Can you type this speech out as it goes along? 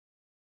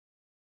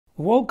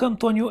Welcome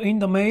to a new In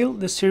the Mail,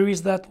 the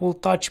series that will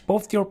touch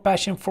both your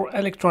passion for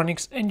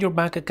electronics and your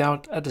bank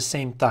account at the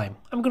same time.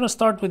 I'm gonna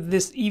start with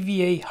this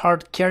EVA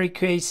hard carry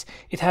case.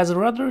 It has a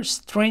rather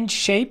strange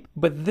shape,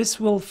 but this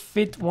will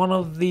fit one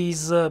of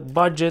these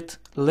budget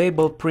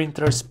label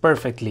printers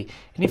perfectly.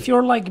 And if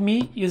you're like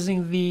me,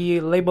 using the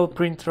label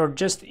printer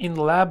just in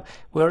the lab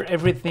where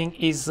everything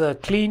is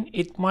clean,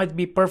 it might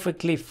be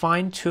perfectly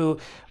fine to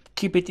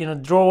keep it in a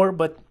drawer,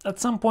 but at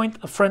some point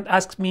a friend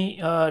asked me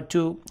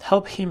to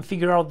help him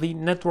figure out the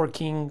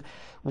networking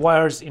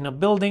wires in a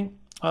building.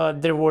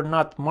 They were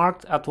not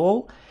marked at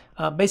all.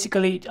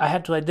 Basically, I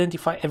had to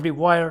identify every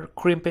wire,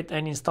 crimp it,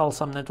 and install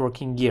some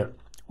networking gear.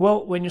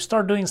 Well, when you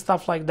start doing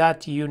stuff like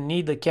that, you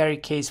need a carry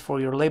case for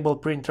your label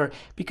printer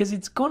because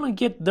it's gonna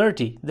get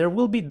dirty. There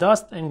will be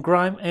dust and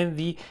grime and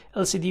the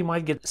LCD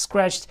might get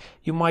scratched.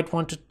 You might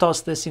want to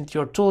toss this into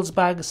your tools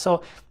bag.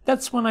 So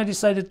that's when I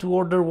decided to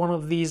order one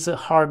of these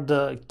hard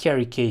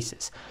carry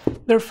cases.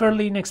 They're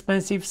fairly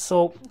inexpensive,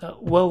 so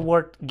well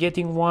worth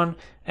getting one.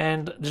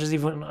 And there's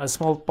even a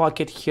small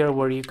pocket here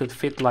where you could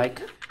fit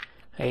like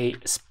a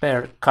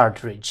spare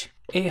cartridge.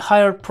 A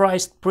higher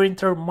priced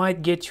printer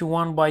might get you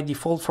one by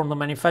default from the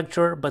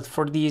manufacturer, but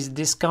for these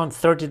discount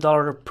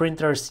 $30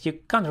 printers, you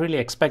can't really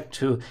expect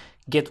to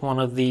get one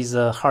of these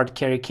hard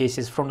carry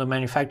cases from the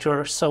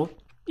manufacturer, so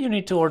you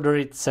need to order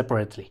it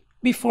separately.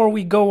 Before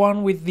we go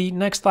on with the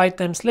next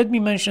items, let me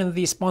mention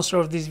the sponsor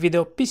of this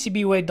video.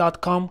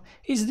 PCBWay.com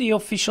is the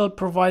official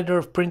provider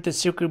of printed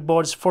circuit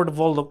boards for the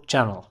Voltlog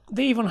channel.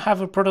 They even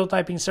have a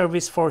prototyping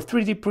service for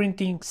 3D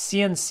printing,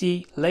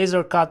 CNC,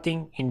 laser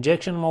cutting,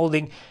 injection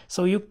molding,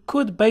 so you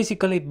could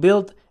basically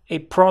build a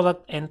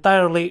product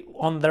entirely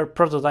on their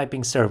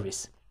prototyping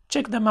service.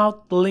 Check them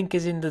out, the link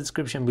is in the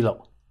description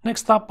below.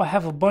 Next up, I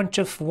have a bunch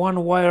of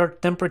one-wire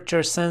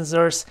temperature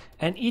sensors,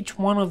 and each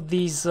one of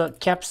these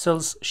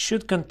capsules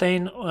should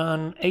contain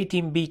an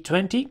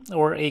 18B20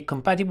 or a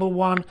compatible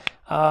one.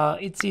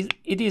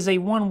 It is a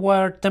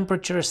one-wire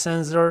temperature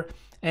sensor,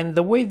 and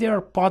the way they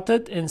are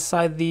potted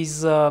inside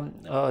these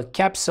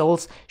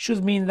capsules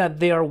should mean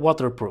that they are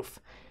waterproof.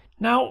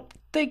 Now,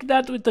 take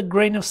that with a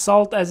grain of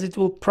salt, as it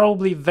will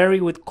probably vary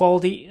with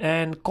quality,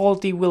 and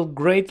quality will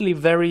greatly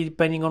vary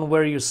depending on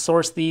where you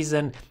source these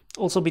and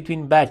also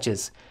between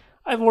batches.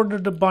 I've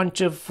ordered a bunch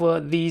of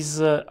these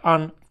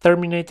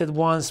unterminated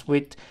ones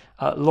with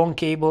long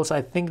cables.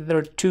 I think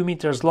they're 2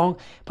 meters long,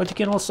 but you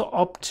can also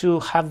opt to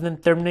have them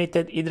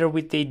terminated either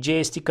with a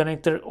JST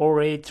connector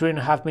or a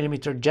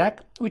 3.5mm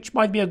jack, which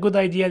might be a good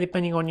idea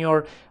depending on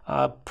your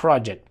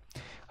project.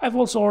 I've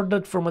also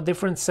ordered from a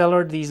different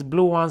seller these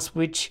blue ones,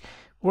 which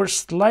were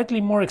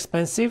slightly more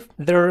expensive.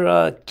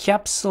 Their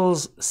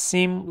capsules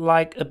seem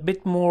like a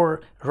bit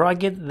more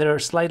rugged, they're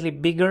slightly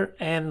bigger,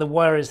 and the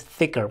wire is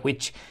thicker,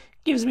 which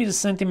gives me the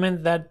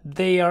sentiment that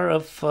they are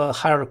of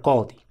higher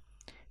quality.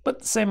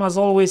 But same as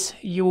always,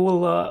 you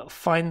will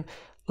find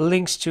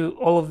links to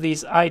all of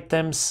these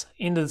items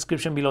in the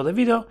description below the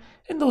video,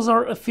 and those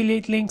are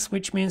affiliate links,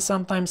 which means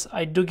sometimes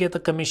I do get a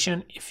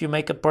commission if you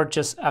make a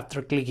purchase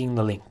after clicking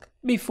the link.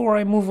 Before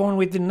I move on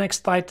with the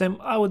next item,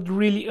 I would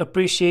really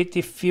appreciate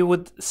if you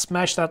would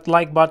smash that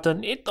like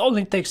button. It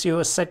only takes you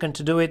a second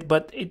to do it,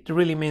 but it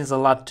really means a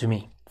lot to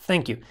me.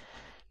 Thank you.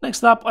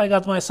 Next up, I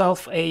got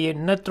myself a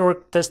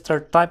network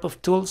tester type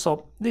of tool.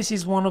 So this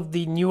is one of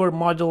the newer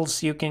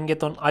models you can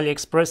get on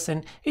AliExpress,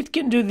 and it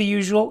can do the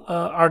usual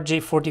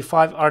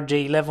RJ45,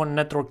 RJ11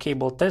 network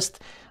cable test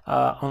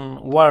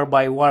on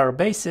wire-by-wire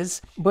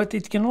basis, but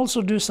it can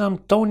also do some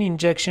tone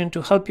injection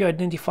to help you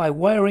identify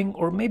wiring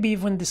or maybe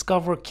even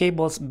discover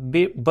cables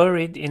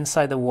buried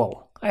inside the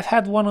wall. I've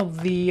had one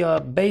of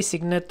the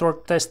basic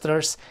network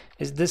testers,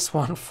 is this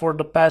one, for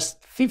the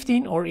past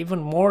 15 or even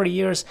more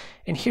years,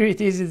 and here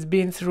it is. It's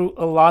been through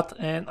a lot,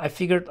 and I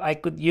figured I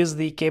could use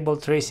the cable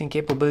tracing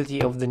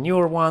capability of the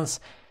newer ones.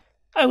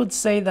 I would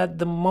say that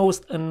the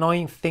most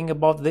annoying thing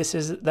about this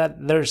is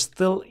that they're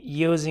still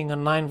using a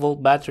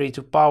 9-volt battery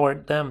to power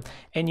them,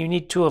 and you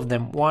need two of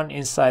them, one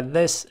inside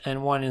this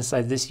and one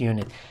inside this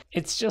unit.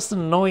 It's just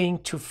annoying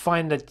to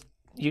find that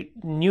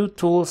new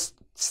tools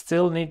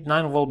still need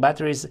 9-volt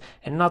batteries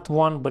and not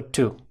one but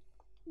two.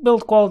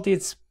 Build quality,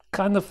 it's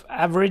kind of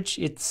average.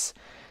 It's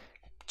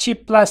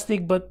cheap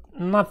plastic, but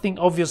nothing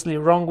obviously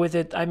wrong with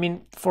it. I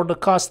mean, for the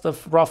cost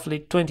of roughly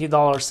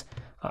 $20,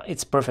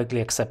 it's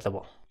perfectly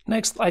acceptable.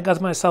 Next, I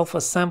got myself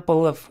a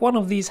sample of one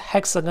of these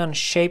hexagon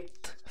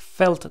shaped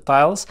felt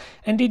tiles,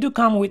 and they do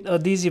come with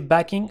adhesive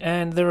backing,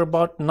 and they're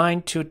about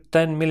 9 to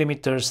 10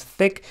 millimeters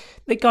thick.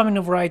 They come in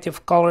a variety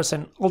of colors,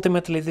 and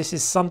ultimately this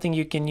is something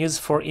you can use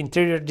for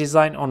interior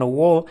design on a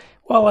wall,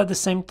 while at the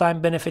same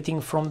time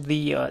benefiting from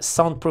the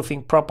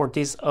soundproofing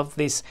properties of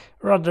this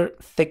rather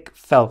thick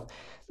felt.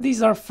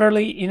 These are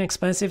fairly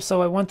inexpensive,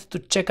 so I wanted to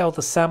check out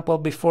a sample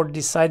before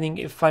deciding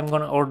if I'm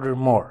gonna order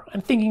more. I'm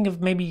thinking of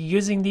maybe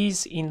using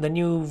these in the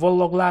new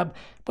Voltlog lab,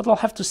 but I'll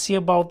have to see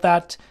about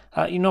that.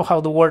 You know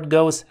how the word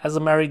goes. As a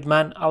married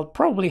man, I'll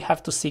probably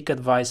have to seek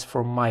advice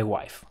from my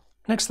wife.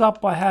 Next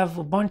up, I have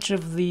a bunch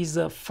of these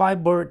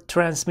fiber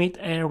transmit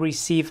and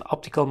receive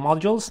optical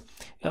modules.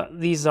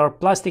 These are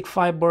plastic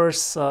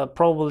fibers,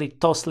 probably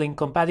Toslink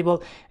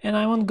compatible, and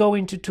I won't go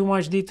into too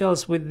much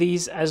details with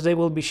these as they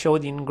will be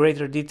showed in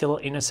greater detail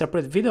in a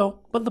separate video,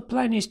 but the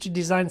plan is to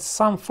design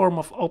some form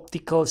of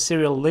optical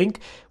serial link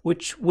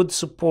which would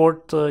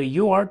support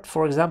UART,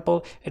 for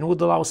example, and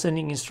would allow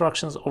sending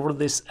instructions over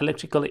this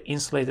electrically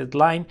insulated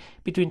line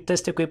between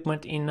test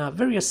equipment in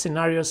various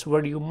scenarios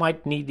where you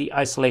might need the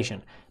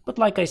isolation. But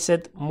like I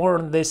said, more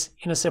on this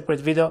in a separate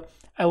video.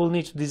 I will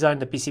need to design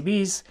the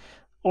PCBs,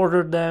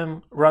 order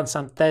them, run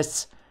some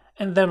tests,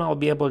 and then I'll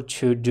be able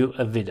to do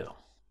a video.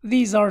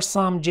 These are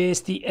some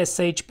JST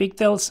SH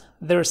Pigtails.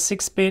 They're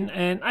 6-pin,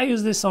 and I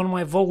use this on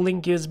my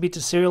Voltlog USB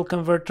to serial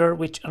converter,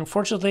 which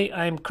unfortunately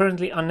I am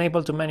currently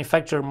unable to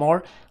manufacture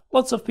more.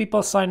 Lots of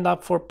people signed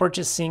up for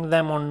purchasing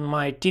them on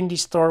my Tindie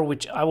store,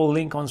 which I will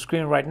link on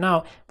screen right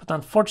now, but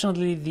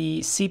unfortunately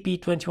the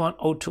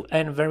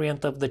CP2102N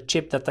variant of the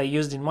chip that I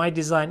used in my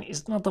design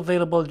is not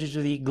available due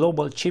to the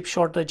global chip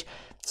shortage,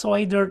 so I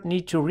either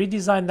need to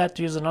redesign that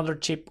to use another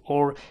chip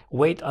or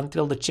wait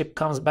until the chip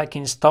comes back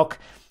in stock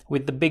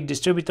with the big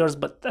distributors,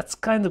 but that's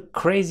kind of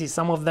crazy.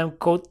 Some of them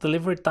quote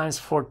delivery times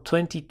for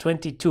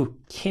 2022.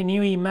 Can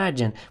you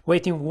imagine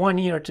waiting 1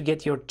 year to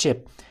get your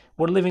chip?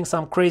 We're living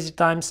some crazy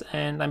times,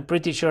 and I'm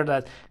pretty sure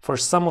that for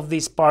some of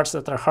these parts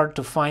that are hard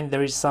to find,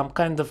 there is some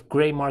kind of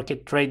gray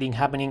market trading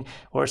happening,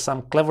 or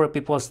some clever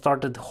people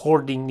started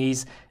hoarding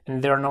these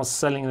and they're now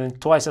selling them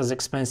twice as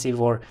expensive,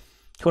 or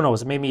who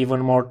knows, maybe even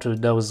more to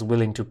those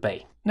willing to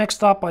pay.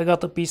 Next up, I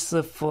got a piece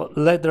of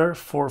leather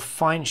for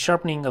fine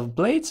sharpening of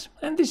blades,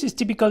 and this is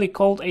typically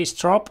called a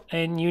strop,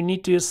 and you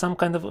need to use some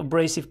kind of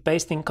abrasive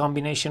paste in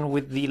combination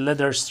with the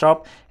leather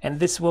strop, and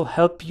this will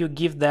help you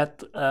give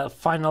that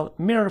final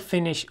mirror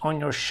finish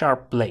on your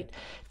sharp blade.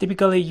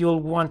 Typically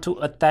you'll want to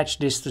attach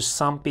this to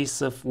some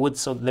piece of wood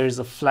so there's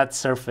a flat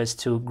surface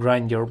to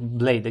grind your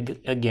blade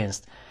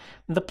against.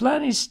 The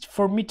plan is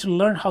for me to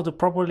learn how to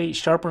properly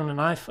sharpen a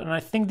knife, and I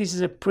think this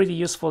is a pretty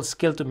useful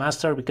skill to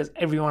master because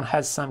everyone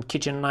has some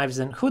kitchen knives,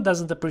 and who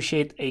doesn't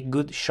appreciate a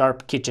good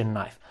sharp kitchen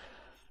knife.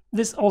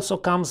 This also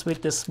comes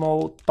with a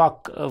small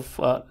pack of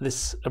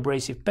this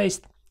abrasive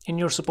paste, and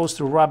you're supposed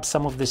to rub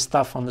some of this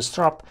stuff on the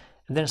strop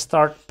and then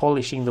start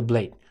polishing the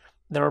blade.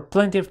 There are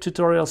plenty of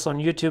tutorials on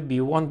YouTube.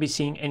 You won't be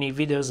seeing any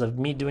videos of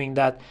me doing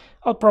that.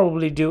 I'll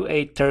probably do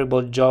a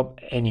terrible job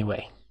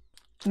anyway.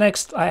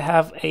 Next, I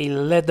have a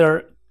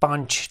leather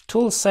punch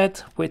tool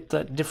set with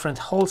different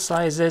hole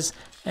sizes,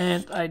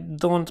 and I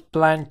don't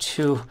plan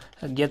to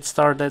get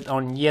started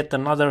on yet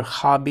another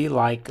hobby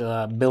like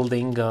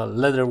building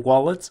leather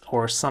wallets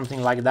or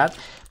something like that,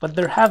 but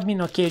there have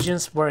been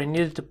occasions where I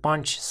needed to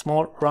punch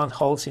small round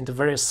holes into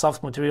various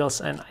soft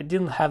materials and I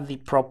didn't have the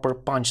proper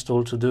punch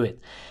tool to do it.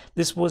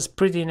 This was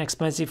pretty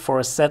inexpensive for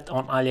a set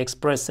on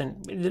AliExpress,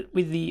 and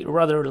with the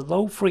rather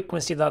low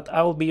frequency that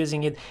I will be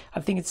using it,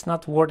 I think it's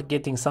not worth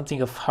getting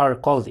something of higher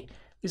quality.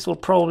 This will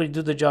probably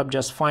do the job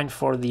just fine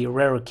for the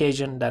rare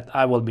occasion that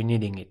I will be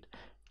needing it.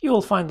 You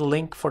will find the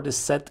link for this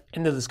set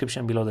in the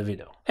description below the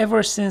video.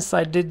 Ever since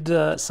I did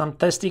some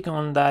testing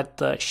on that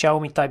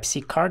Xiaomi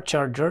Type-C car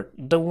charger,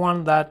 the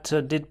one that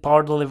did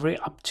power delivery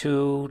up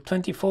to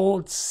 20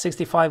 volts,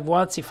 65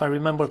 watts if I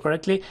remember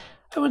correctly,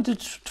 I wanted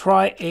to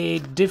try a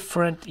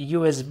different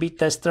USB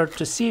tester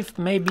to see if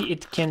maybe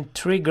it can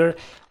trigger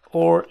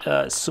or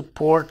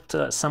support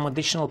some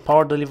additional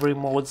power delivery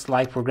modes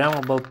like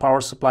programmable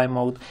power supply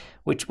mode,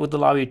 which would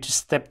allow you to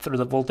step through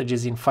the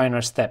voltages in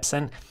finer steps.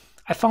 And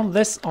I found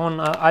this on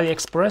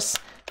AliExpress.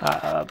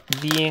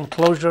 The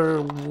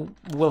enclosure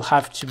will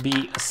have to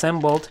be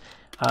assembled.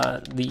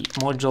 The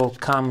module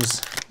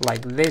comes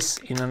like this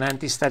in an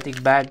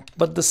anti-static bag,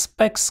 but the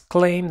specs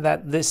claim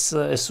that this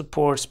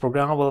supports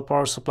programmable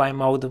power supply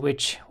mode,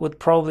 which would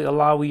probably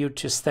allow you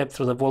to step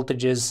through the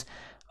voltages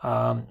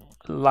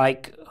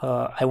like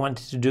I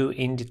wanted to do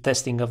in the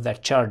testing of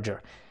that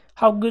charger.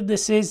 How good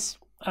this is,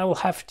 I will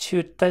have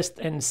to test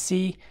and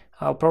see.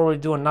 I'll probably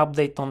do an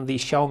update on the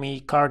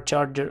Xiaomi car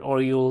charger,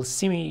 or you'll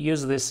see me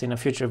use this in a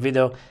future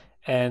video,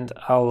 and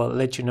I'll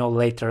let you know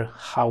later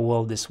how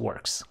well this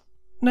works.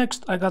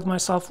 Next, I got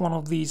myself one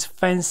of these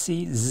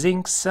fancy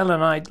Zinc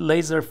Selenide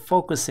laser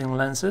focusing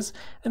lenses,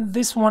 and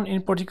this one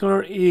in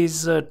particular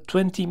is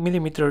 20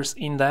 millimeters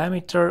in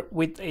diameter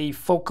with a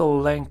focal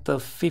length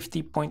of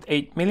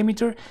 50.8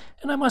 millimeter.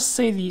 And I must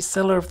say the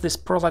seller of this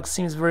product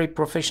seems very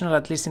professional,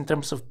 at least in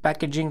terms of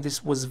packaging.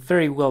 This was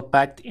very well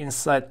packed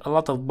inside a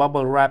lot of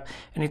bubble wrap,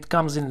 and it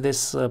comes in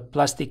this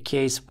plastic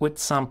case with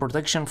some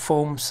protection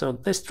foam, so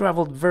this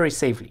traveled very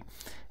safely.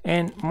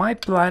 And my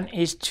plan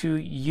is to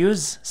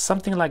use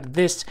something like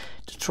this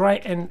to try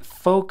and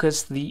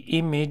focus the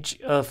image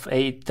of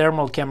a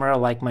thermal camera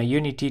like my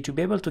Unity to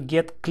be able to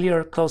get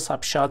clear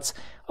close-up shots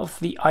of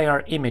the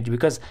IR image,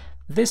 because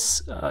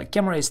this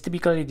camera is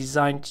typically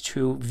designed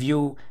to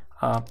view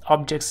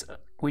objects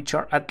which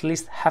are at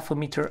least half a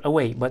meter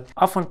away, but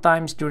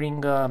oftentimes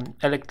during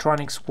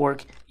electronics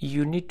work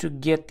you need to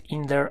get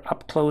in there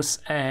up close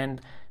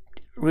and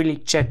really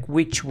check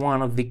which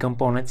one of the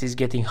components is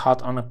getting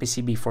hot on a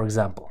PCB, for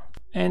example.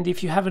 And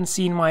if you haven't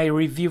seen my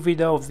review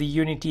video of the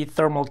Unity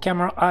thermal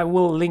camera, I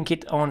will link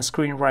it on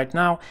screen right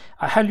now.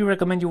 I highly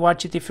recommend you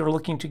watch it if you're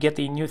looking to get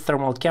a new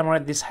thermal camera.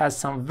 This has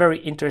some very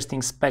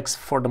interesting specs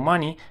for the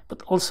money,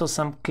 but also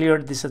some clear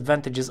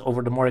disadvantages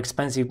over the more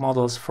expensive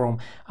models from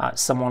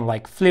someone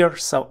like FLIR.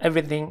 So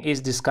everything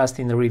is discussed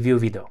in the review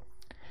video.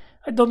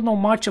 I don't know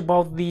much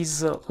about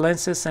these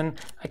lenses, and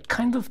I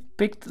kind of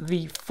picked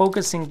the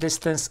focusing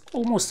distance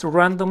almost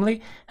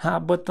randomly,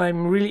 but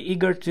I'm really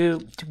eager to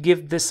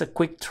give this a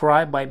quick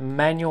try by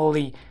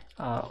manually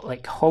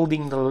like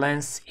holding the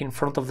lens in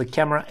front of the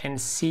camera and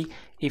see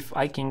if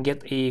I can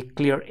get a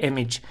clear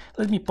image.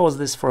 Let me pause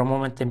this for a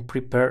moment and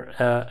prepare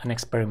an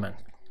experiment.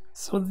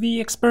 So the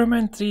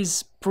experiment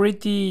is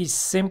pretty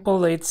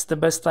simple. It's the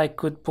best I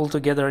could pull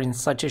together in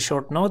such a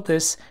short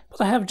notice, but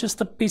I have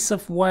just a piece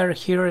of wire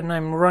here and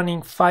I'm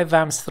running 5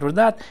 amps through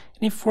that.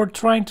 And if we're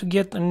trying to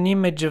get an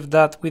image of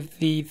that with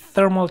the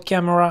thermal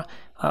camera,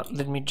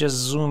 let me just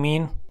zoom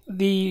in.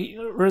 The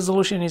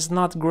resolution is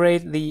not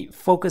great, the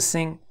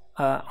focusing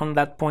on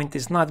that point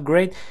is not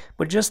great,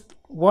 but just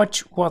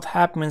watch what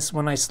happens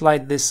when I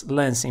slide this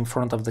lens in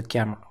front of the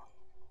camera.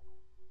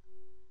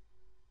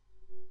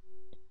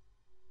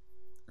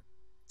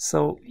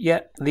 So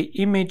yeah, the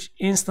image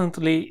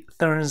instantly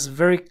turns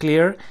very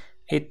clear.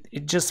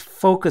 It just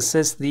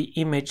focuses the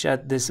image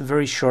at this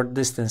very short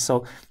distance.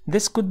 So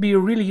this could be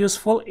really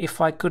useful if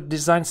I could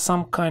design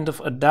some kind of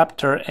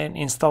adapter and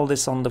install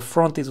this on the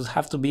front. It would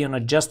have to be an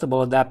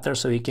adjustable adapter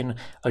so you can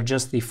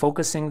adjust the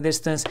focusing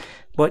distance.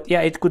 But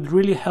yeah, it could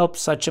really help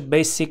such a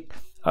basic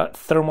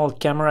thermal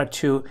camera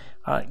to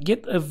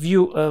get a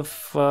view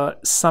of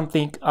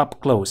something up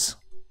close.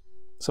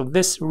 So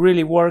this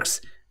really works.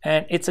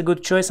 And it's a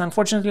good choice.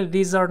 Unfortunately,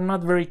 these are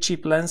not very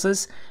cheap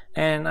lenses,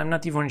 and I'm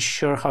not even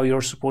sure how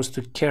you're supposed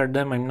to care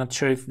them. I'm not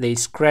sure if they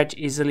scratch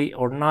easily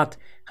or not.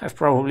 I've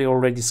probably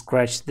already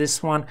scratched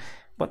this one,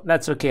 but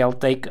that's okay. I'll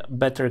take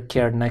better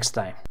care next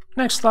time.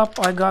 Next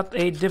up, I got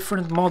a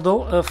different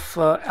model of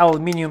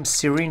Aluminium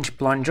Syringe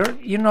plunger.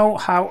 You know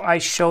how I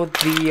showed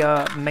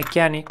the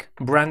Mechanic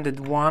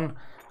branded one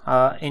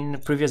in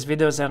previous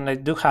videos, and I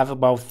do have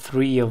about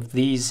 3 of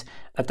these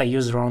that I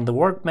use around the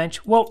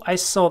workbench. Well, I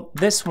saw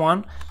this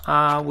one,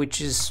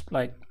 which is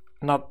like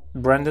not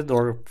branded,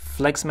 or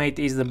FlexMate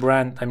is the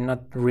brand, I'm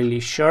not really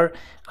sure.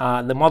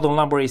 The model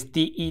number is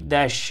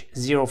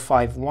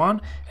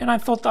TE-051, and I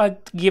thought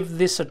I'd give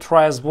this a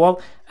try as well.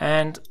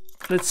 And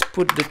let's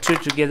put the two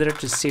together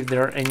to see if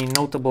there are any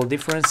notable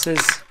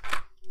differences.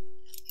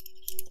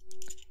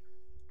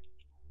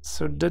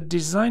 So the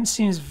design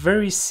seems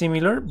very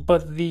similar,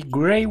 but the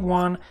gray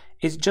one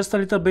is just a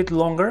little bit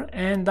longer,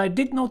 and I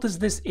did notice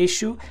this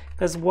issue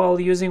because while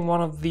using one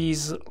of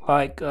these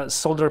like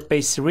solder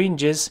paste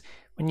syringes,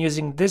 when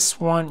using this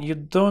one you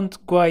don't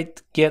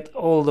quite get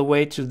all the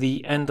way to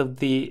the end of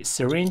the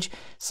syringe,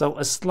 so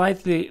a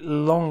slightly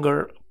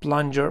longer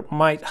plunger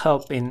might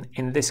help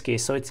in this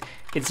case. So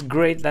it's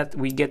great that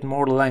we get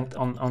more length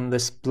on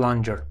this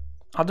plunger.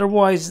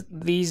 Otherwise,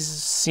 these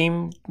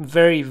seem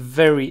very,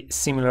 very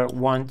similar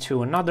one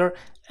to another,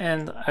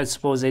 and I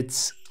suppose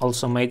it's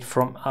also made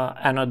from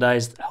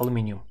anodized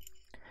aluminum.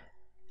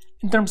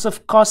 In terms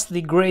of cost,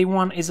 the gray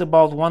one is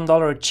about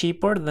 $1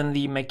 cheaper than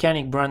the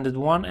Mechanic branded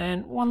one,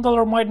 and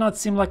 $1 might not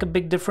seem like a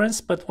big difference,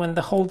 but when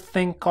the whole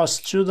thing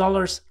costs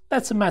 $2,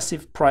 that's a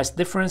massive price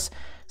difference.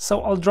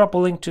 So I'll drop a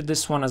link to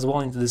this one as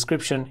well in the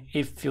description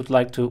if you'd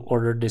like to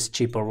order this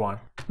cheaper one.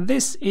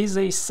 This is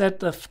a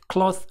set of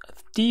cloth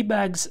tea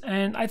bags,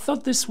 and I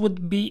thought this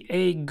would be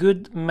a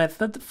good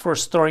method for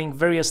storing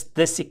various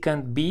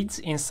desiccant beads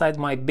inside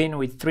my bin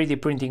with 3D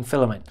printing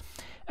filament.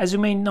 As you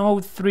may know,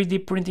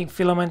 3D printing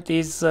filament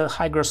is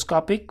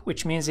hygroscopic,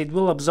 which means it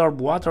will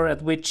absorb water,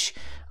 at which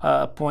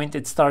point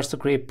it starts to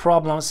create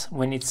problems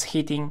when it's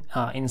heating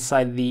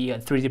inside the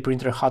 3D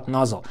printer hot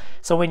nozzle.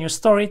 So when you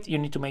store it, you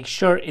need to make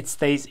sure it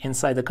stays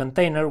inside the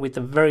container with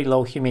a very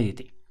low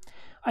humidity.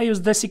 I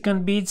use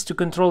desiccant beads to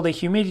control the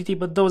humidity,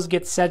 but those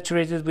get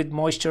saturated with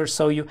moisture,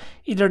 so you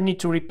either need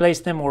to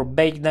replace them or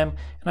bake them.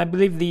 And I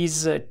believe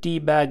these tea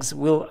bags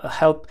will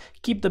help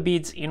keep the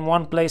beads in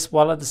one place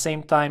while at the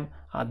same time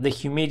the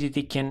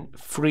humidity can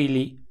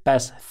freely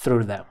pass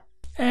through them.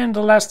 And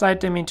the last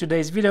item in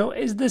today's video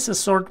is this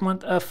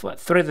assortment of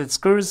threaded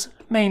screws,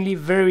 mainly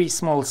very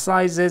small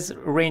sizes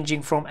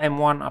ranging from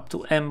M1 up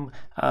to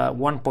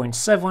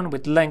M1.7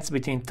 with lengths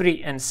between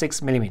 3 and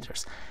 6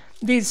 millimeters.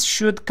 These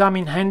should come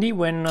in handy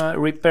when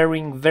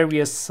repairing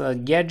various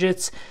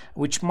gadgets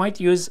which might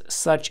use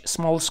such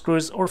small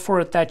screws, or for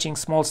attaching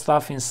small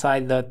stuff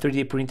inside the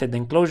 3D printed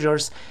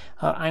enclosures.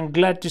 I'm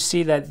glad to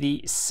see that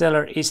the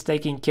seller is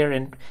taking care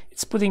and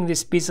it's putting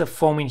this piece of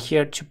foam in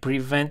here to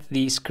prevent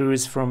the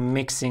screws from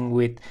mixing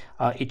with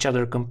each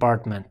other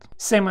compartment.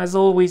 Same as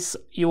always,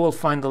 you will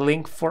find the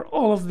link for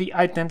all of the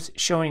items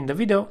shown in the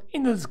video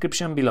in the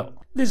description below.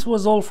 This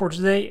was all for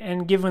today,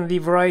 and given the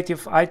variety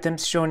of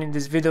items shown in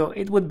this video,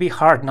 it would be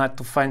hard not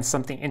to find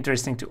something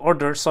interesting to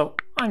order, so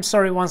I'm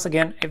sorry once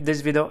again if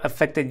this video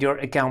affected your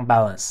account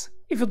balance.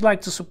 If you'd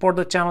like to support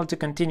the channel to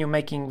continue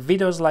making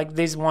videos like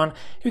this one,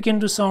 you can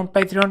do so on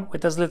Patreon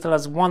with as little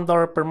as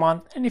 $1 per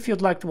month, and if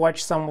you'd like to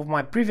watch some of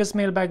my previous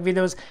mailbag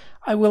videos,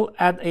 I will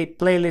add a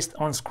playlist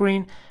on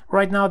screen.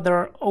 Right now there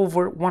are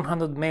over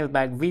 100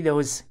 mailbag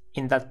videos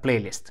in that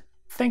playlist.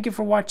 Thank you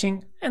for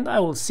watching, and I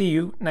will see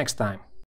you next time.